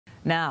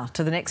Now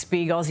to the next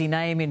big Aussie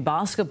name in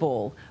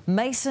basketball,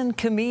 Mason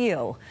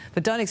Camille.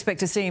 But don't expect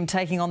to see him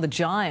taking on the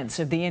giants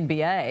of the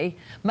NBA.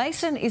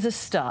 Mason is a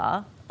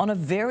star on a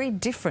very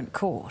different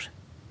court.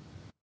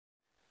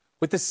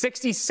 With the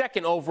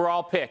 62nd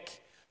overall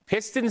pick,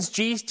 Pistons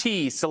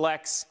GT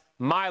selects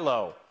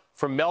Milo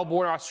from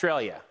Melbourne,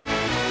 Australia.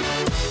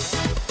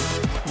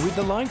 With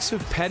the likes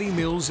of Paddy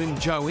Mills and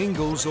Joe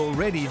Ingles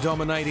already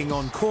dominating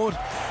on court,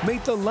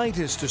 meet the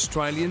latest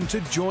Australian to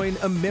join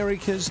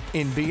America's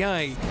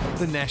NBA,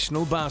 the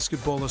National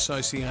Basketball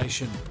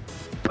Association.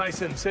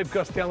 Mason, Seb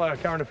Costello,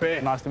 Current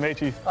Affair. Nice to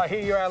meet you. I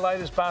hear you're our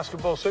latest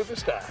basketball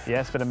superstar.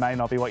 Yes, but it may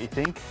not be what you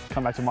think.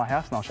 Come back to my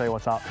house and I'll show you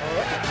what's up. All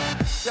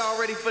right. Y'all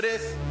ready for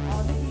this?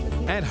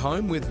 At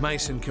home with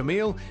Mason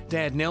Camille,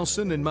 Dad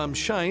Nelson and Mum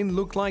Shane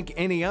look like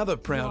any other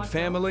proud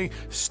family,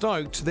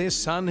 stoked their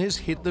son has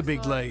hit the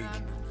big league.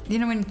 You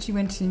know, when you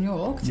went to New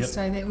York to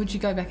stay there, would you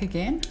go back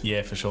again?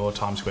 Yeah, for sure.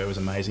 Times Square was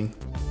amazing.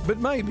 But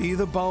maybe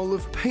the bowl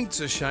of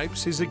pizza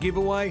shapes is a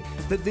giveaway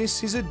that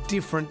this is a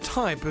different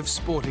type of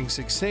sporting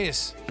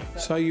success.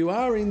 So you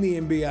are in the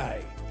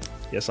NBA?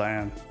 Yes, I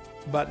am.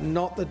 But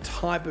not the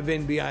type of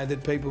NBA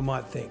that people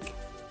might think?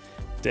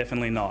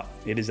 Definitely not.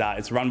 It is.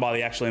 It's run by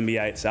the actual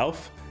NBA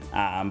itself,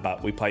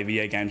 but we play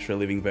video games for a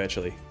living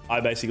virtually. I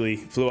basically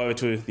flew over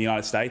to the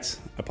United States.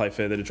 I play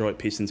for the Detroit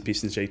Pistons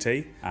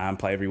GT,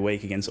 play every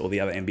week against all the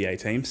other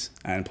NBA teams,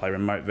 and play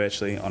remote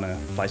virtually on a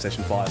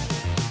PlayStation 5.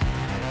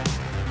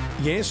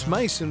 Yes,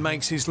 Mason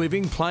makes his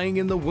living playing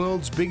in the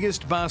world's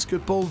biggest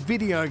basketball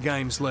video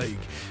games league,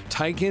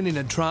 taken in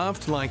a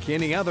draft like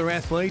any other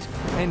athlete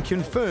and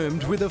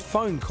confirmed with a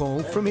phone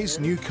call from his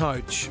new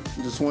coach.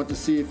 Just want to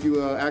see if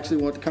you actually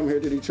want to come here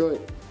to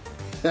Detroit.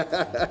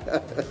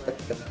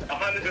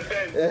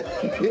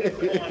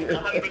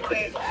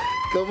 100%.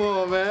 Come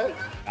on, man.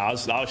 I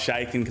was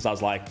shaking because I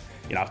was like,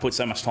 I put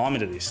so much time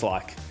into this.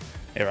 Like,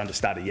 everyone just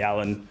started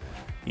yelling,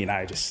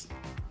 just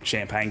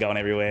champagne going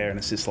everywhere, and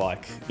it's just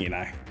like,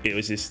 it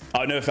was just,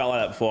 I never felt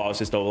like that before. I was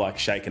just all like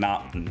shaken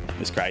up, and it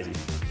was crazy.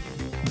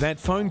 That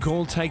phone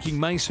call taking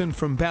Mason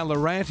from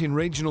Ballarat in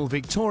regional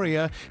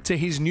Victoria to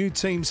his new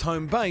team's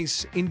home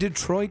base in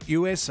Detroit,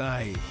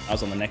 USA. I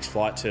was on the next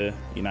flight to,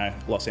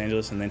 Los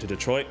Angeles and then to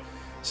Detroit.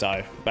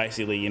 So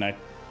basically,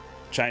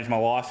 changed my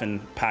life and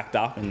packed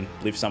up and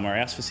lived somewhere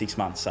else for 6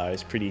 months. So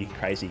it's a pretty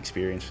crazy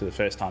experience for the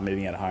first time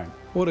moving out of home.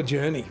 What a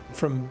journey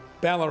from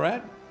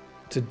Ballarat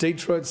to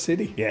Detroit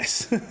City.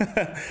 Yes.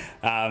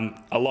 A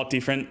lot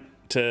different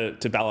to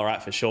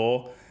Ballarat for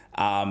sure,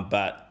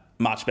 but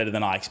much better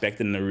than I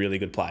expected and a really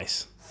good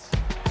place.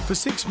 For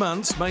 6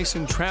 months,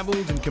 Mason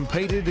travelled and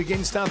competed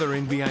against other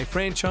NBA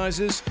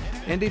franchises,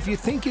 and if you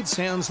think it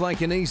sounds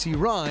like an easy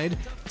ride,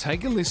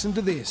 take a listen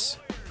to this.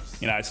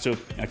 It took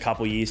a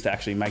couple of years to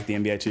actually make the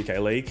NBA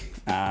 2K League,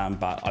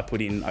 but I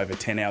put in over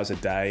 10 hours a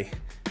day,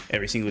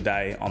 every single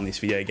day on this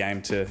video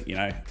game to,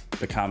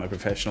 become a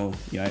professional,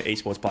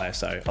 esports player,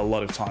 so a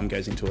lot of time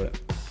goes into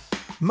it.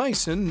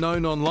 Mason,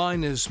 known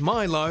online as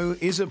Milo,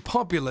 is a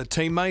popular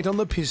teammate on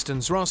the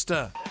Pistons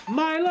roster.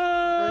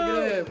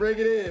 Milo! Bring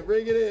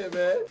it in,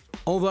 man.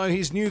 Although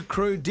his new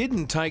crew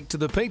didn't take to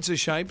the pizza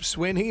shapes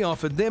when he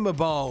offered them a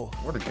bowl.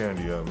 Where the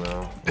candy at,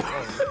 man?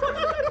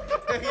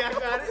 Yeah, I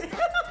got it.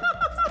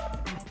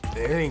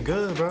 It ain't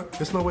good, bro.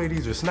 There's no way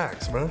these are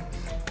snacks, bro.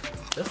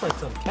 That's like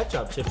some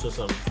ketchup chips or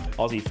something.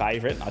 Aussie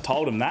favourite. I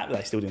told them that, but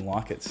they still didn't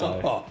like it.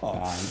 So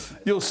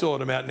you'll sort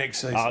them out next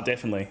season. Oh,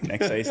 definitely.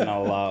 Next season,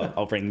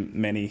 I'll bring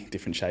many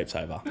different shapes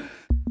over.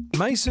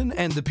 Mason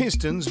and the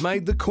Pistons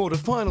made the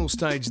quarter-final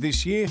stage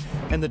this year,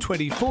 and the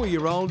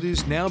 24-year-old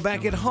is now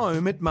back at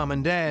home at Mum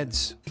and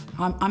Dad's.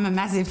 I'm a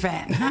massive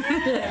fan.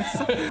 Yes.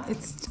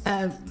 It's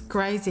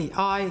crazy.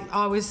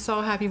 I was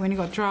so happy when he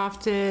got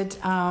drafted.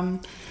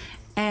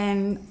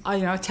 And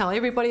I tell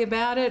everybody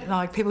about it,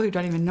 like people who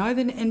don't even know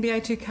the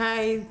NBA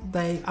 2K,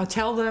 I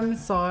tell them,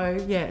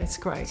 so yeah, it's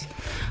great.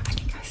 I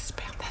think I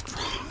spelled that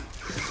wrong.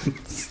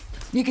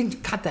 You can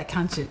cut that,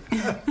 can't you?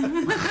 Oh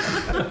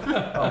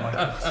my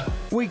gosh.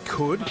 We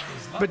could,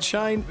 but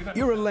Shane,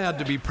 you're allowed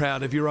to be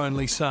proud of your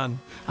only son.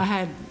 I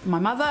had my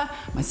mother,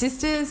 my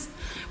sisters,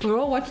 we were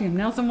all watching them.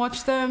 Nelson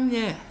watched them,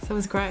 yeah, so it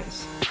was great.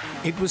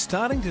 It was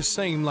starting to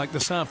seem like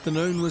this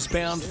afternoon was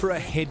bound for a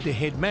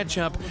head-to-head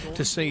matchup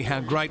to see how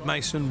great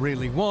Mason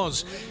really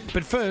was.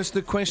 But first,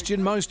 the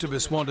question most of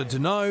us wanted to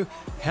know,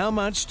 how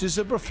much does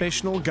a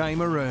professional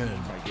gamer earn?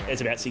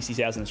 It's about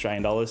 60,000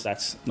 Australian dollars.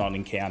 That's not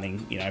in counting,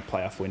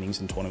 playoff winnings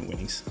and tournament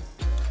winnings.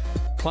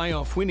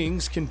 Playoff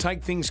winnings can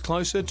take things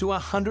closer to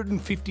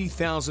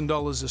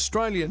 $150,000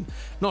 Australian.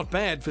 Not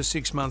bad for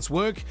 6 months'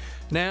 work.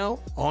 Now,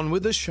 on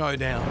with the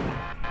showdown.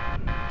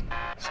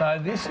 So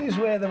this is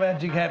where the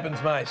magic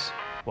happens, Mace.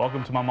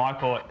 Welcome to my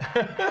court.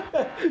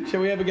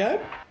 Shall we have a go?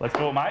 Let's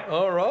do it, mate.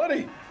 All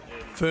righty.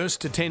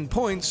 First to 10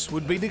 points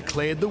would be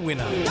declared the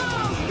winner.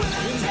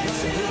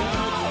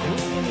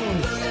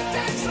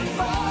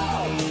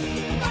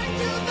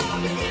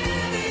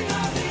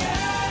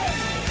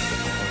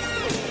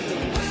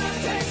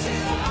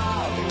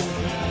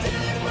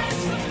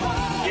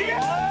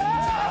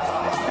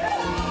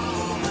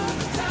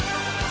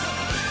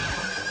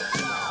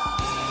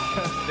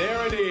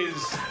 There it is.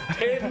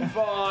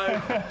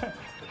 10-5.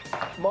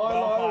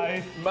 Milo,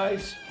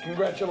 Mace,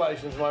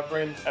 congratulations, my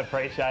friend.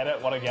 Appreciate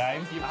it. What a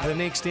game. The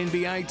next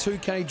NBA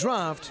 2K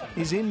draft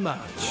is in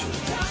March.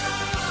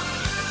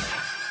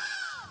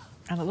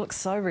 And it looks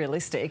so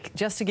realistic.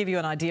 Just to give you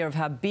an idea of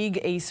how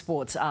big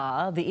esports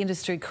are, the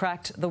industry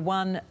cracked the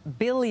 $1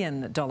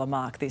 billion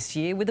mark this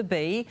year with a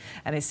B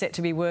and is set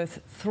to be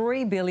worth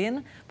 $3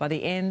 billion by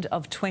the end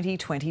of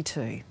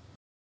 2022.